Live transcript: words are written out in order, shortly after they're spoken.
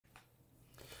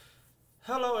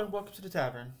Hello and welcome to the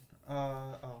tavern.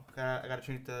 I gotta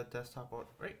change the desktop out.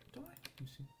 Right? Do I? Let me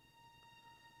see.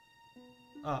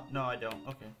 No, I don't.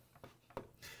 Okay.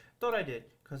 Thought I did,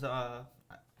 cause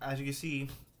as you can see,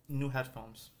 new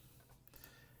headphones.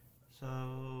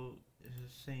 So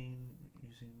it's saying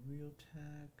using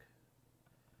Realtek.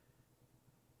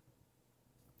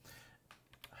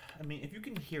 I mean, if you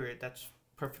can hear it, that's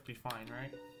perfectly fine,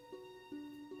 right?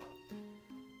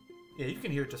 Yeah, you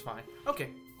can hear it just fine.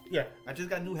 Okay. Yeah, I just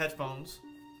got new headphones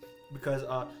because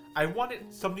I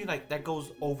wanted something like that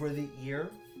goes over the ear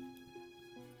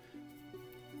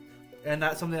and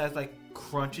not something that's like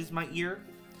crunches my ear.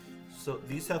 So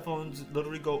these headphones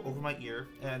literally go over my ear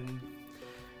and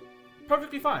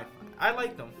perfectly fine. I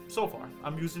like them so far.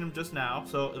 I'm using them just now,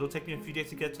 so it'll take me a few days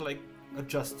to get to like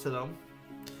adjust to them.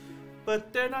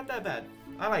 But they're not that bad.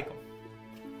 I like them.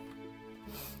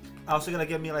 I also gotta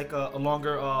get me like a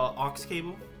longer aux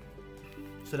cable.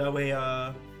 So that way,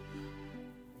 I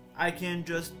can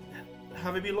just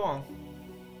have it be long.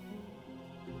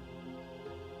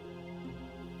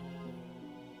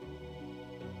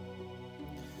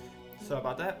 So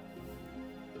about that.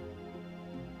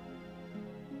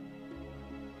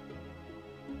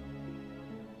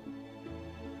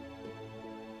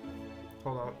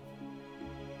 Hold on.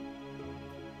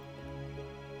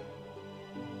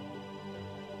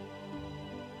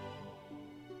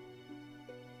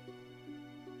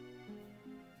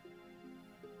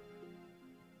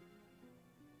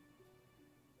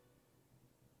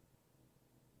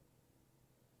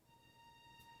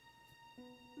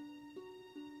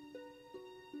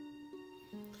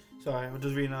 Sorry, I'm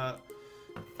just reading.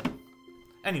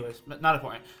 Anyways, not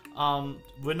important.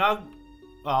 We're not.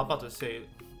 About to say,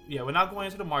 yeah, we're not going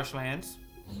into the marshlands.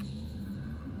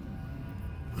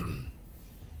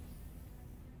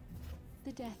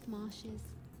 The death marshes.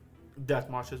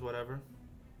 Death marshes, whatever.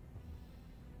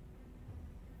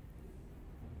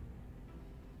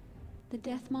 The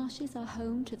death marshes are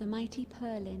home to the mighty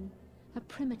Purlin, a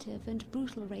primitive and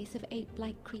brutal race of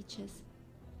ape-like creatures.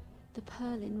 The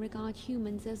Purlin regard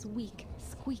humans as weak,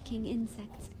 squeaking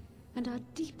insects, and are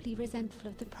deeply resentful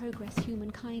of the progress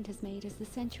humankind has made as the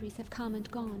centuries have come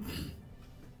and gone.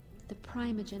 The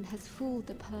Primogen has fooled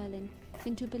the Purlin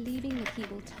into believing that he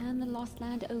will turn the lost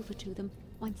land over to them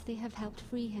once they have helped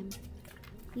free him.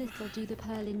 Little do the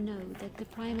Purlin know that the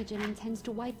Primogen intends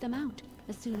to wipe them out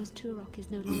as soon as Turok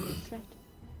is no longer a threat.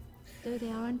 Though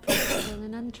they are unpredictable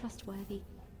and untrustworthy,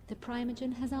 the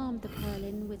Primogen has armed the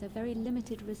Purlin with a very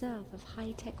limited reserve of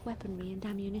high-tech weaponry and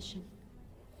ammunition.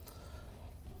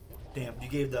 Damn, you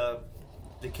gave the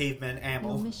caveman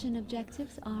ammo. Your mission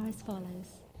objectives are as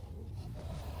follows.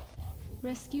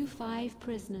 Rescue 5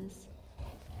 prisoners.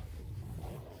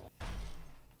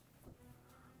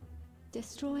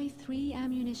 Destroy 3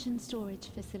 ammunition storage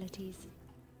facilities.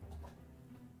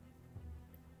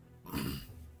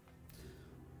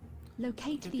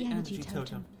 Locate the energy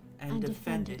totem and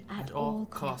defend it at all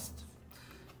costs.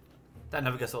 That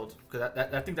never gets old, because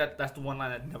I think that's the one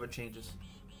line that never changes.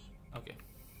 Okay.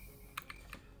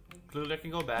 Clearly I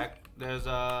can go back. There's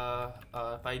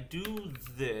if I do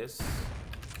this,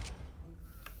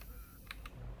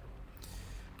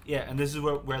 yeah, and this is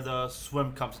where the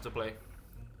swim comes to play.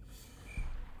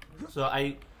 So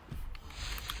I'm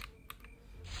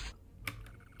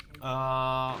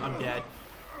dead.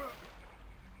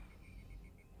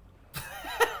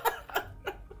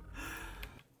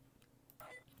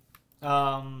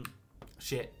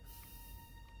 Shit.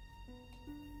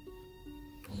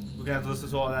 We're gonna have to listen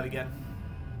to all that again.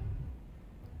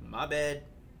 My bad.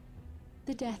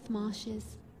 The death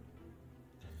marshes.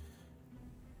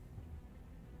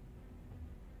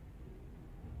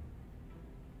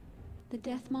 The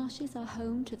death marshes are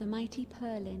home to the mighty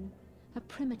Purlin, a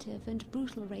primitive and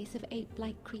brutal race of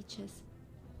ape-like creatures.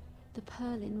 The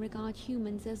Purlin regard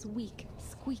humans as weak,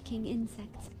 squeaking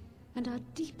insects, and are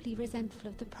deeply resentful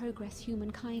of the progress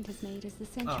humankind has made as the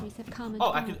centuries have come and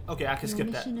gone. I can skip that. Your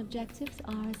mission objectives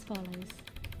are as follows.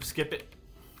 Skip it.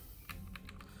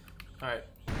 Alright.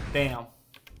 Bam.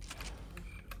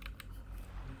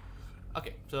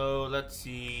 Okay, so let's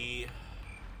see.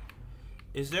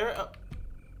 Is there a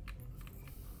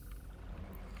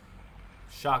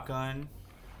shotgun?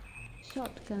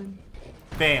 Shotgun.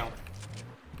 Bam.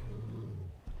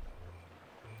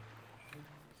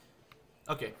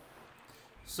 Okay.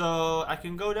 So I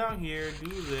can go down here, do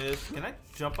this. Can I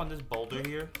jump on this boulder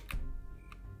here?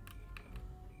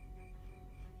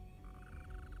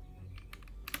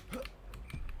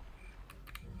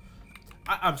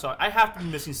 I'm sorry. I have to be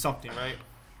missing something, right?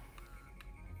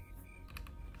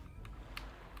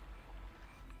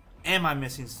 Am I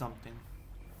missing something?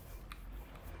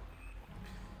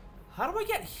 How do I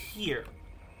get here?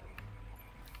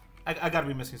 I gotta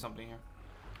be missing something here.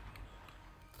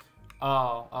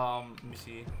 Oh, let me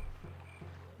see.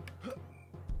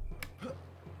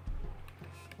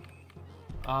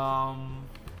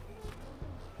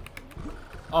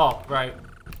 Oh, right.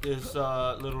 There's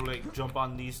little like jump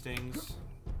on these things.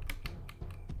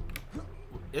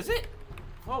 Is it?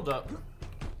 Hold up.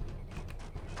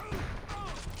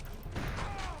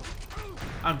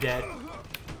 I'm dead.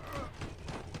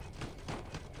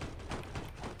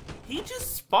 He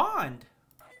just spawned.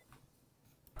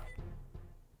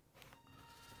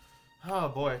 Oh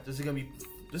boy, this is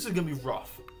gonna be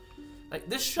rough. Like,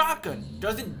 this shotgun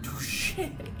doesn't do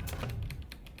shit.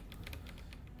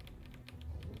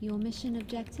 Your mission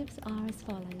objectives are as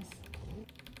follows.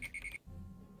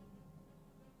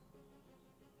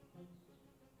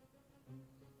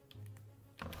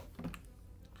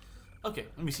 Okay,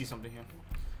 let me see something here.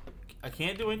 I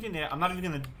can't do anything there. I'm not even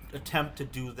gonna attempt to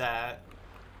do that.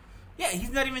 Yeah,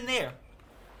 he's not even there.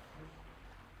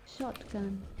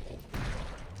 Shotgun.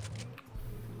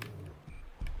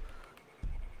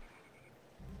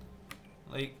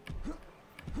 Like,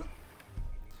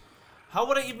 how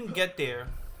would I even get there?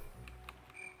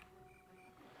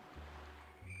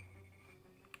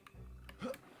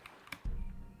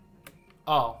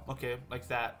 Oh, okay, like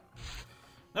that.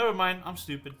 Never mind, I'm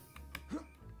stupid.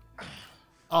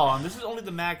 Oh, and this is only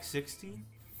the mag 60?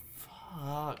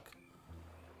 Fuck.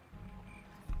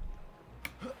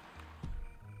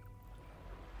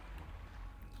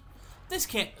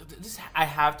 I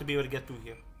have to be able to get through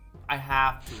here. I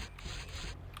have to.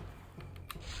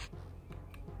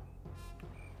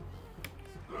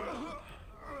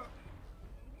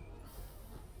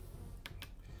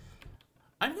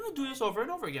 I'm gonna do this over and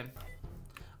over again.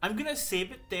 I'm gonna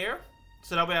save it there,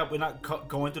 so that way we're not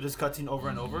going through this cutscene over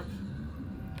and over.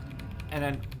 And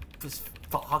then this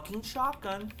fucking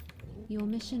shotgun. Your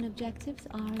mission objectives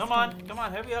are as Come on, follows. come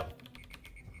on, hurry up.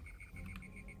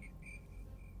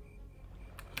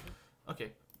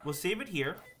 Okay, we'll save it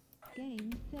here.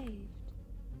 Game saved.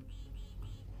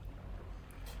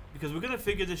 Because we're gonna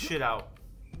figure this shit out.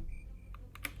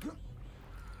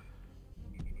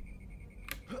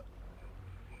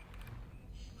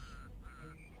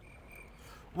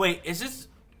 Wait, is this...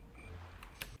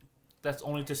 That's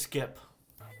only to skip.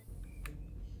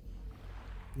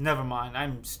 Never mind,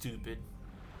 I'm stupid.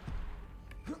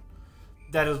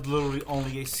 That is literally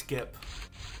only a skip.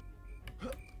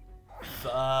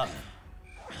 Fuck.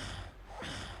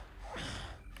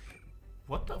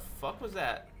 What the fuck was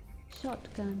that?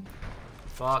 Shotgun.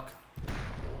 Fuck.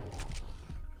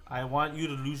 I want you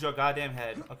to lose your goddamn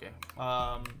head. Okay.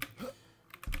 I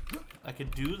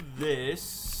could do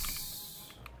this.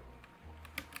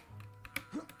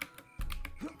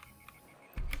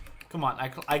 Come on,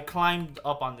 I climbed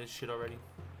up on this shit already.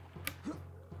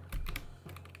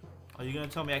 Are you gonna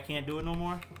tell me I can't do it no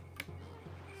more?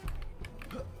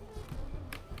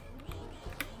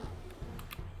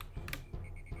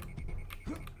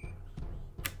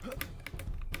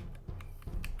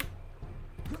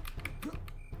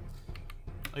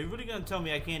 Are you really gonna tell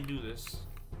me I can't do this?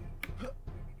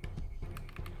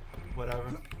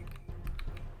 Whatever.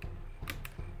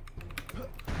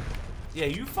 Yeah,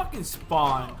 you fucking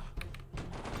spawned.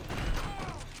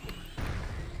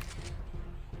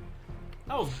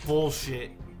 That was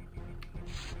bullshit.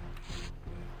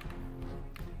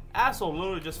 Asshole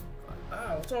literally just...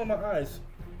 Ah, what's wrong with my eyes?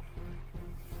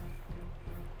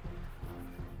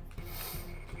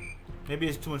 Maybe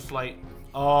it's too much light.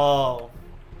 Oh.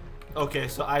 Okay,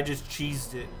 so I just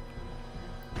cheesed it.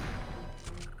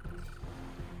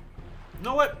 You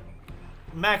know what?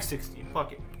 Max 60.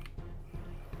 Fuck it.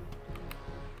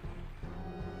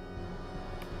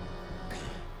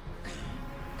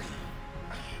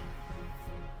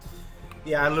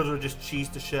 Yeah, I literally just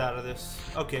cheesed the shit out of this.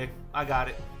 Okay, I got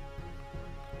it.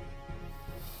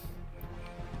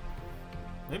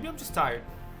 Maybe I'm just tired.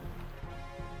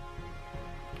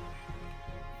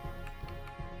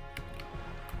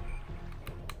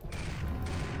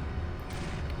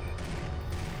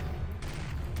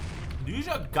 Use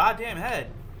your goddamn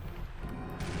head.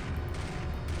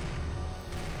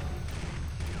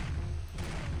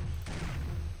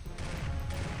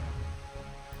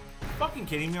 Fucking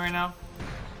kidding me right now?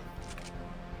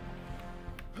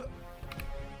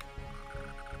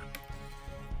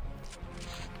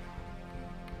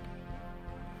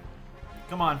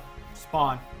 Come on,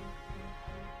 spawn.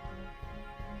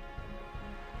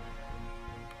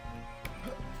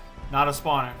 Not a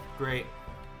spawner. Great.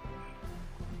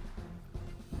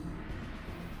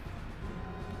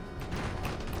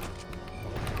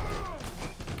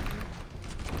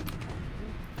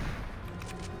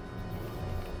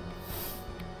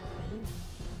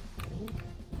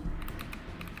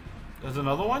 There's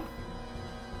another one?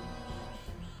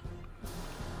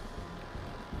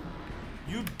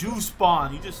 You do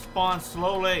spawn. You just spawn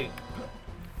slowly.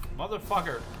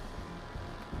 Motherfucker.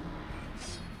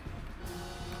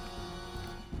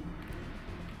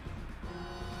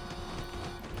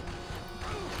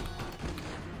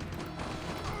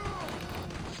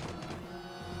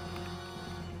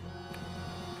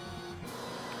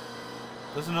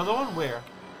 There's another one? Where?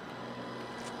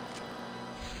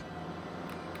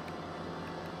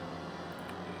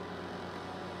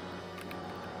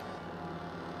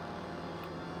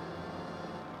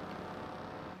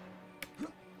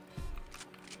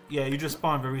 Yeah, you just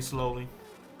spawn very slowly.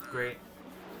 Great.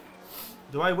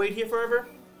 Do I wait here forever?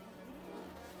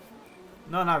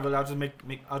 No, not really. I'll just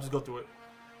I'll just go through it.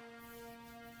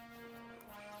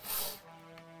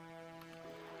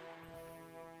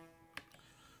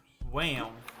 Wham.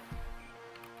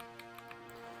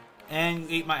 And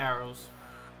you ate my arrows.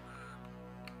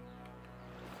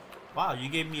 Wow, you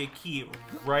gave me a key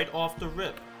right off the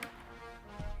rip.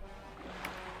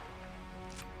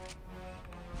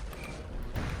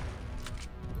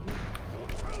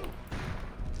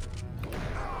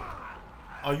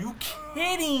 Are you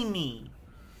kidding me?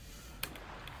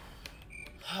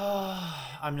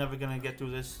 I'm never gonna get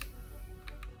through this.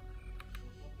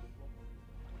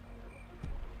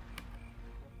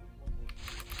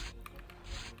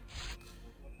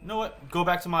 You know what? Go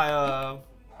back to my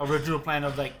original plan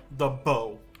of like the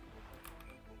bow.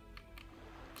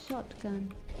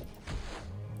 Shotgun.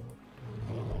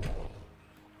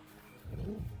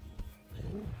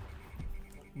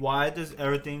 Why does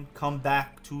everything come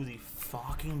back to the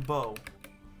fucking bow?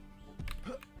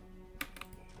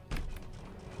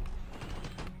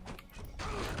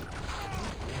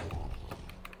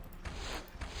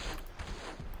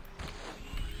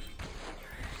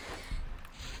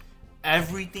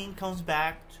 Everything comes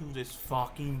back to this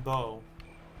fucking bow.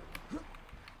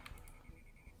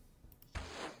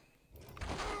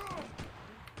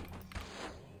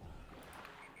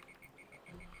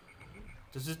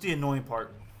 This is the annoying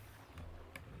part.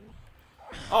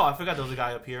 Oh, I forgot there was a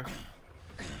guy up here.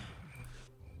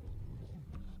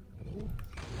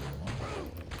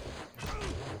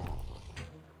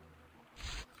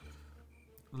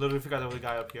 Literally forgot there was a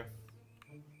guy up here.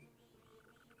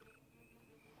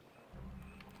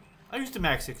 I used to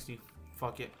max 60.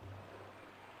 Fuck it.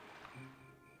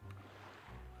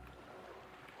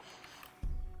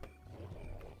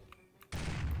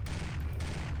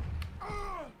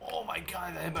 Oh my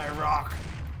god, I hit by a rock.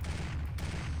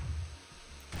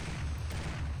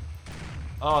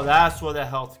 Oh, that's where the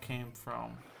health came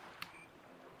from.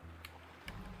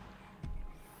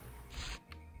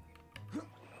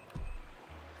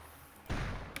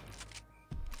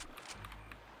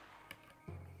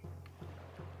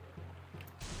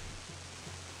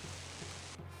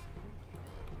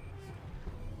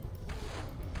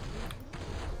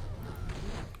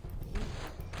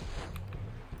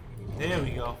 There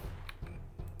we go.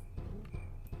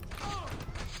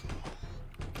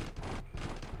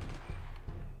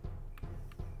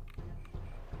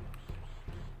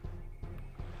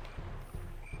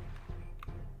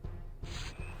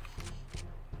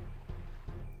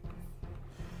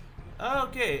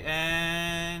 Okay,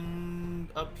 and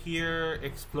up here,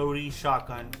 exploding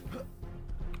shotgun.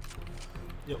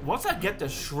 Yeah, once I get the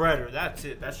shredder, that's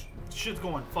it. That shit's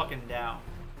going fucking down.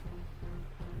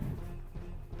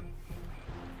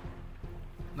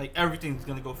 Like everything's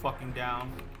gonna go fucking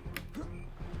down.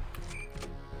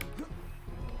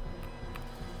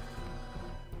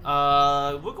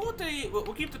 We'll go with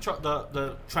we'll keep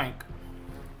the trank.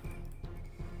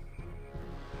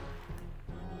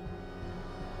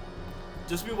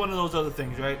 Just be one of those other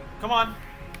things, right? Come on.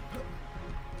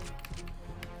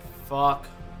 Fuck.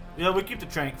 Yeah, we'll keep the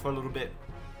trank for a little bit.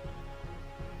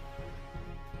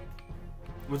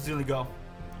 What's gonna go?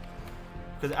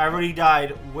 Because I already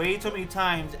died way too many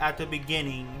times at the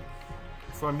beginning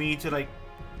for me to like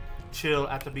chill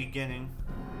at the beginning.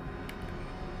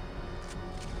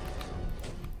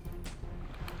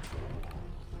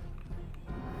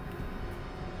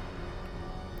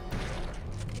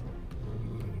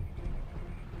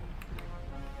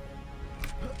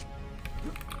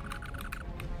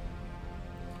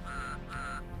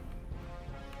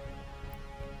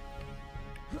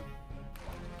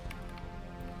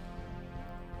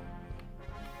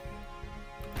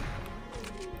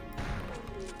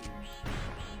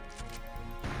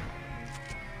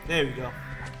 There we go.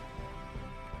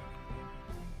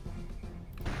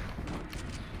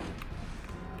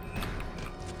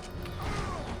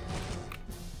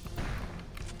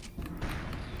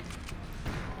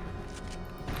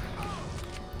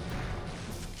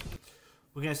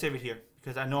 We're gonna save it here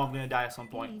because I know I'm gonna die at some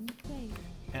point, Game saved.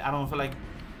 and I don't feel like.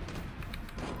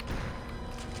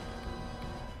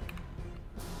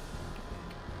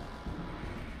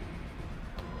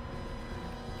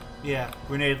 Yeah,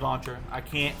 grenade launcher. I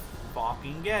can't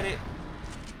fucking get it.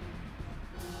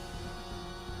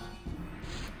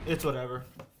 It's whatever.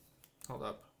 Hold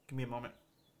up. Give me a moment.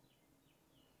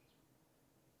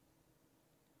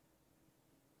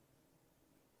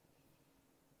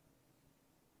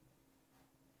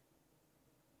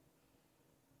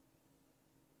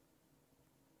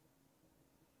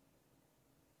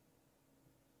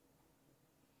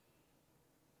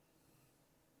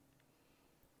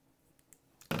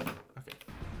 Okay.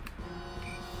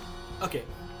 Okay.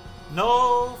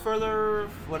 No further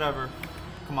whatever.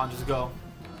 Come on, just go.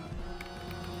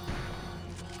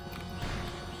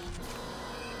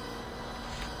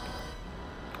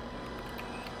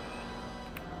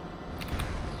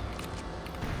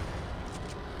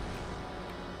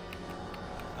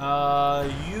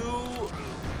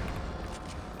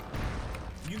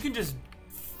 You can just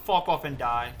fuck off and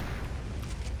die.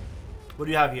 What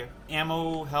do you have here?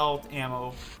 Ammo, health,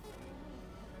 ammo.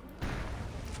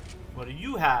 What do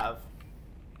you have?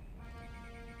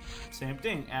 Same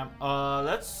thing.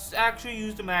 Let's actually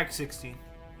use the Mag 60.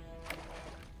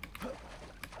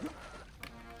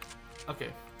 Okay,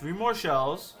 3 more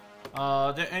shells.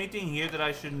 Is there anything here that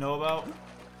I should know about?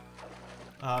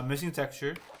 Missing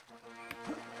texture.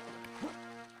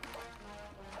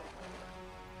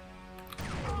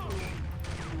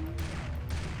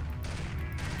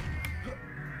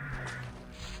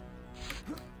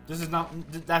 This is not,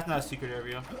 that's not a secret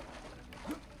area.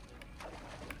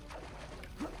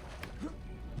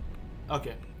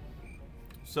 Okay.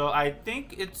 So I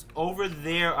think it's over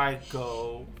there I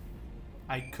go.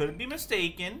 I could be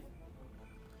mistaken.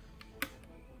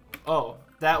 Oh,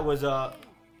 that was a...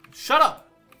 Shut up!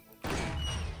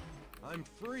 I'm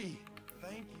free.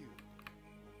 Thank you.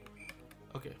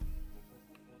 Okay.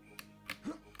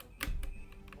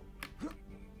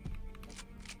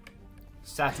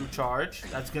 Statue charge.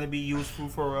 That's gonna be useful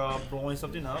for blowing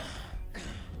something up.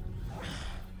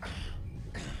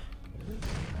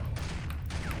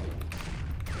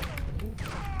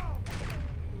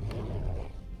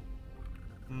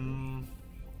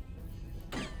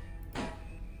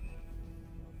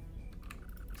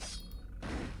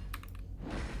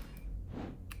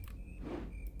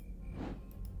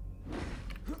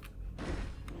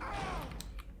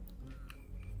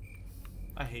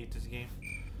 I hate this game.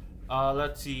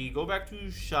 Let's see. Go back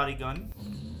to shotgun.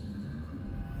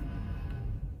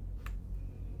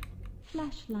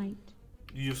 Flashlight.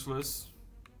 Useless.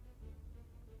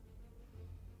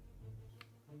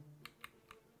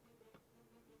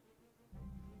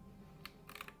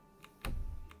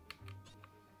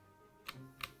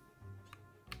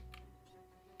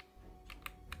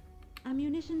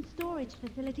 Ammunition storage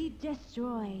facility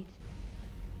destroyed.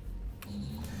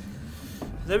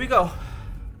 There we go.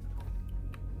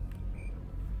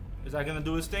 Is that gonna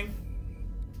do his thing?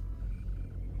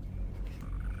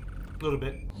 A little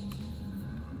bit.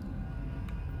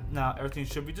 Now everything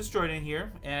should be destroyed in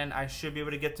here, and I should be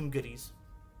able to get some goodies.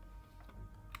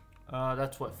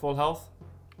 That's what, full health?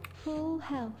 Full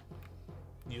health.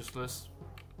 Useless.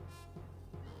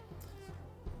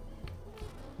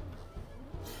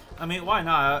 I mean, why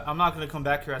not? I'm not gonna come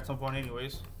back here at some point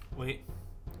anyways. Wait.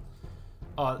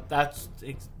 Oh, that's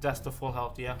the full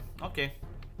health, yeah. Okay.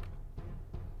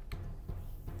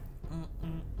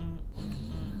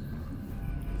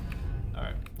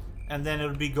 Alright. And then it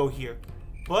would be go here.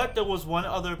 But there was one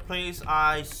other place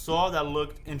I saw that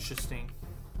looked interesting.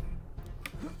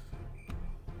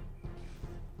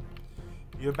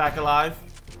 You're back alive?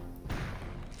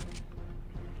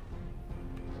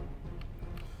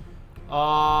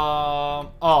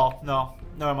 Oh, no.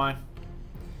 Never mind.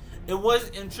 It was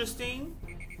interesting.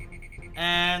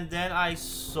 And then I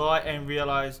saw it and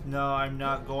realized, no, I'm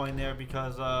not going there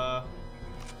because,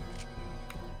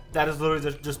 that is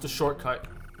literally just a shortcut.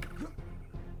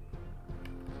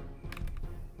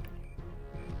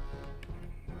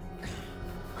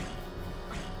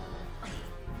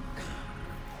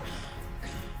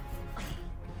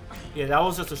 Yeah, that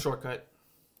was just a shortcut.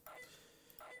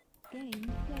 Game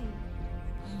saved.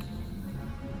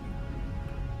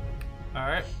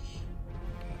 Alright.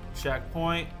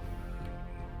 Checkpoint.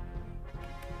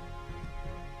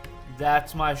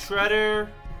 That's my shredder.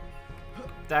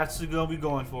 That's the gun we're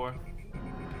going for.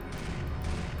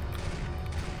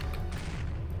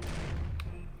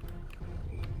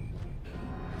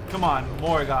 Come on,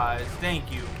 more guys. Thank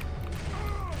you.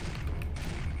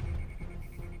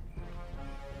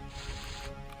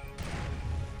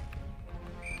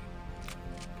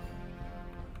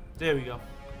 There we go.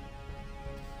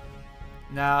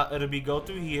 Now it'll be go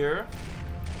through here.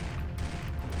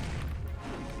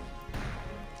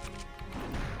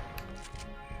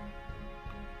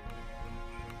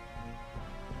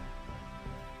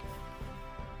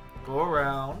 Go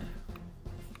around.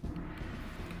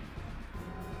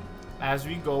 As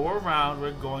we go around,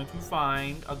 we're going to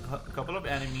find a couple of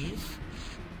enemies.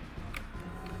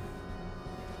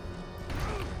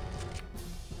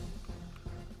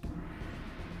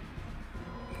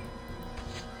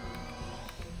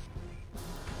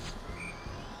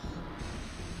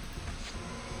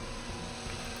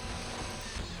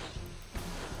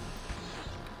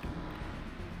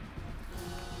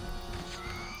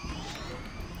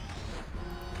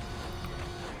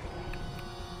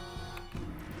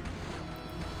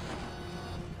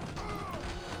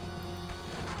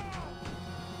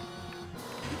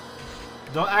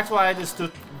 Don't ask why I just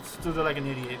stood there like an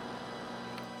idiot.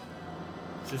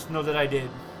 Just know that I did.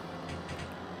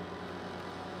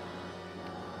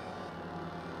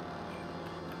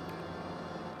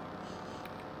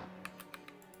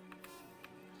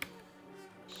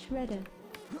 Shredder.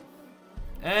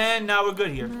 And now we're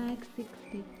good here. Mag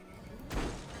 60.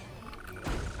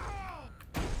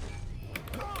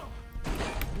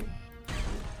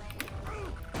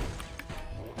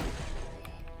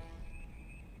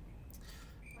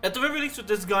 At the very least with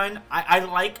this gun, I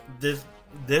like this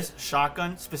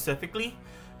shotgun specifically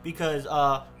because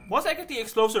once I get the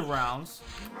explosive rounds,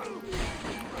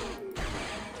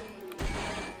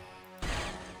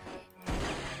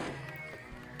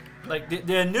 like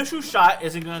the initial shot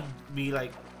isn't gonna be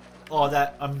like all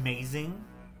that amazing.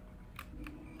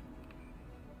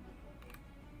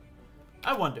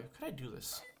 I wonder, could I do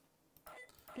this?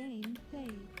 Game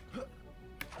saved.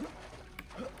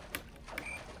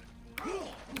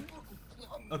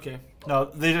 Okay. No,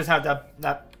 they just have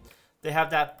they have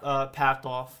that path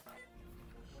off.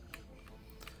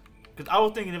 Cause I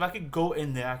was thinking if I could go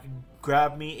in there, I could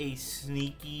grab me a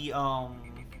sneaky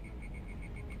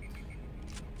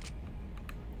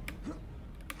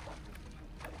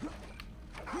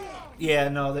Yeah,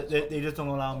 no, they just don't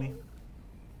allow me.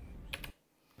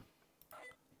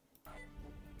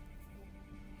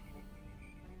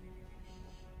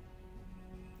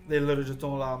 They literally just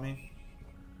don't allow me.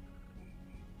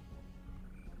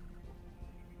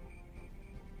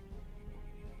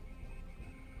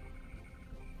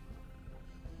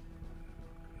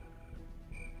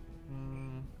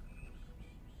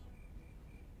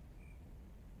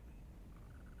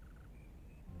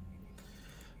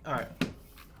 Alright.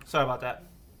 Sorry about that.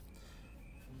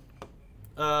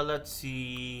 Let's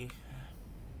see.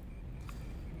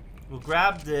 We'll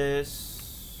grab this.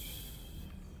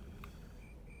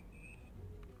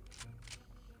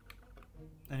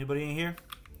 Anybody in here?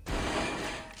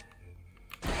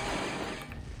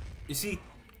 You see?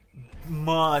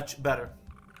 Much better.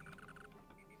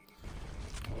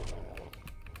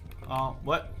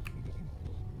 What?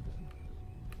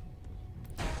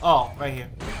 Oh, right here.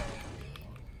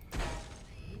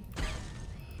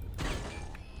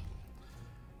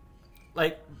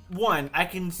 Like, one, I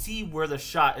can see where the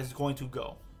shot is going to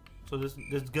go. So there's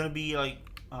gonna be like,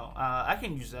 I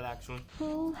can use that actually.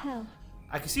 Full health.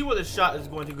 I can see where the shot is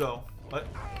going to go. What?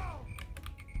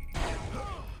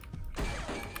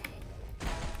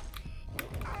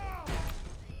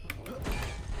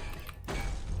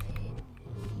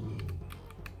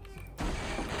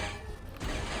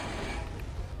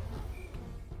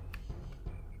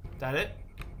 That it?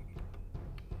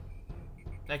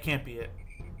 That can't be it.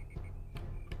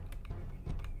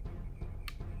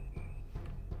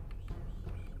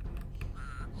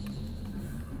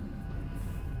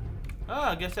 Oh,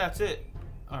 I guess that's it.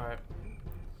 Alright.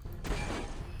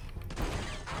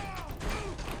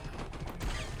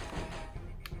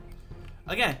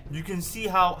 Again, you can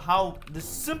see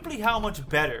simply how much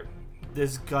better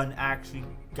this gun actually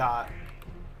got.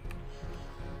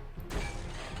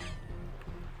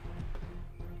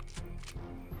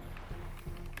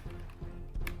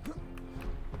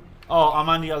 Oh, I'm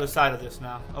on the other side of this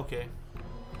now. Okay.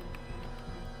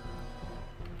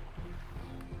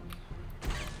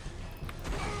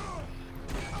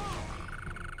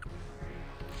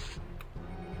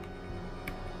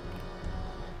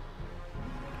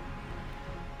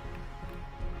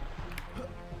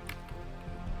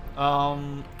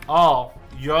 Oh,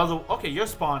 you're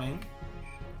spawning.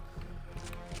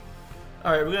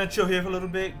 Alright, we're gonna chill here for a little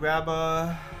bit, grab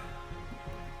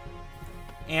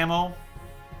ammo.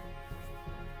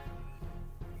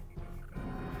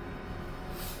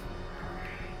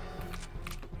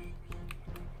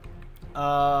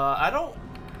 I don't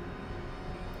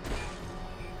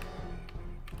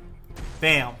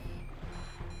Bam.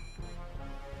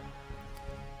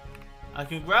 I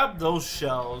can grab those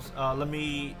shells. Let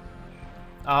me...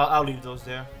 I'll leave those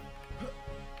there.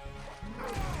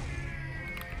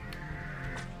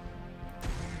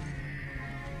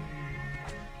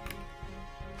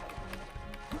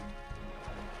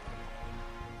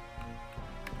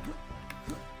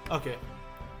 Okay.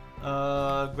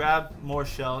 Grab more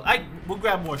shells. We'll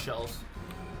grab more shells.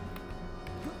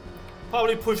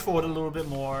 Probably push forward a little bit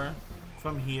more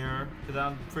from here, because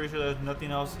I'm pretty sure there's nothing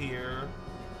else here.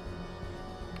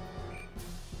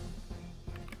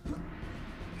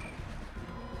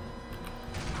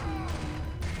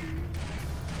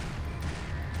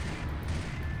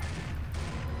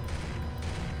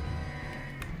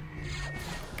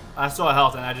 I saw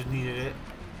health and I just needed it.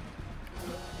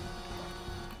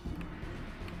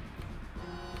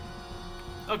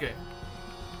 Okay.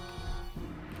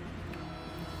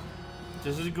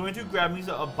 This is going to grab me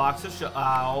a box of shells.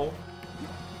 Ow.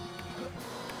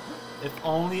 If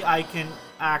only I can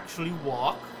actually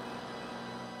walk.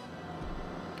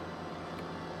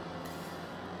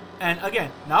 And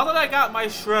again, now that I got my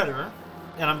shredder,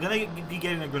 and I'm gonna be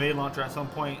getting a grenade launcher at some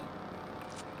point.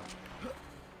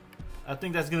 I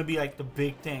think that's gonna be like the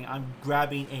big thing. I'm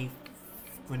grabbing a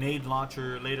grenade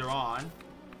launcher later on.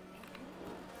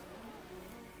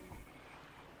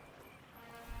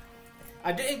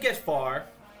 I didn't get far,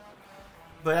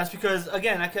 but that's because,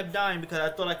 again, I kept dying because I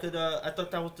thought I could. I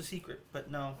thought that was the secret, but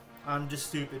no, I'm just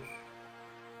stupid.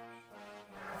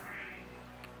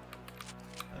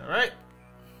 All right.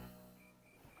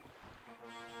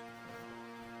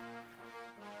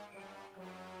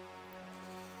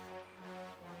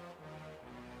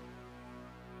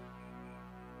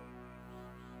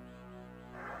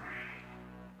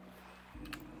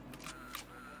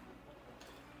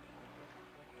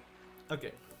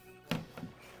 Okay.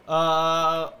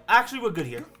 Actually, we're good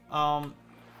here. I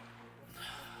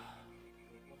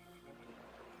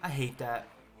hate that.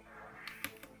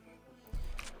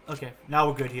 Okay, now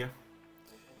we're good here.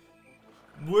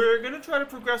 We're gonna try to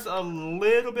progress a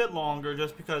little bit longer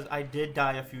just because I did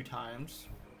die a few times.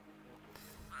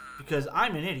 Because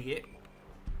I'm an idiot.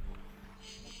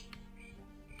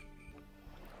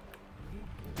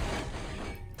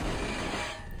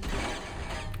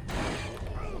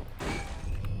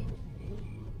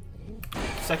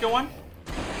 Second one?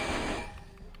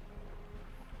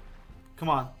 Come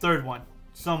on, third one.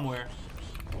 Somewhere.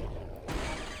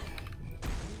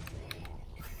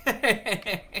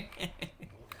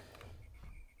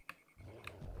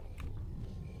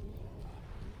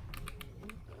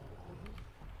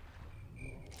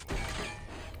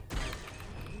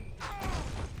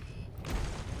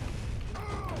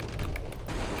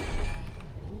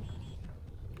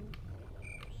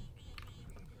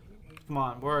 Come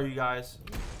on, where are you guys?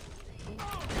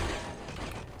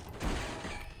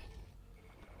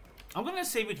 I'm gonna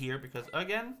save it here because,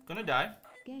 again, gonna die.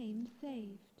 Game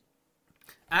saved.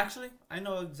 Actually, I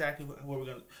know exactly where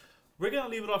we're gonna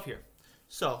leave it off here.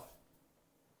 So,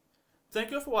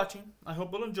 thank you for watching. I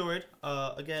hope you enjoyed.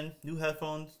 Again, new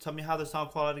headphones. Tell me how the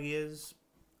sound quality is.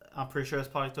 I'm pretty sure it's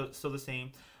probably still the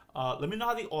same. Let me know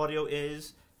how the audio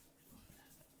is.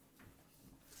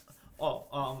 Oh,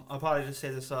 I'll probably just say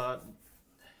this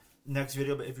next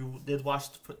video, but if you did watch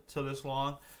till this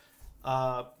long,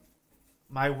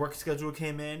 my work schedule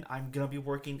came in. I'm gonna be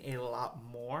working a lot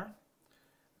more,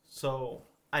 so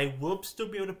I will still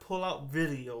be able to pull out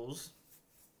videos.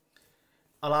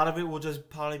 A lot of it will just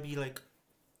probably be like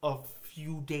a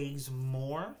few days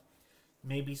more,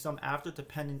 maybe some after,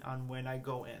 depending on when I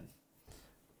go in.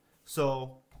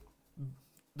 So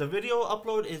the video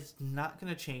upload is not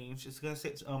gonna change. It's gonna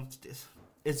stay.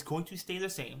 It's going to stay the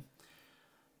same.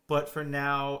 But for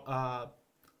now,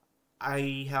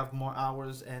 I have more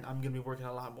hours and I'm gonna be working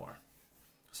a lot more.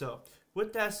 So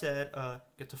with that said,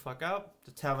 get the fuck out.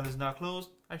 The tavern is now closed.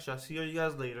 I shall see you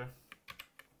guys later.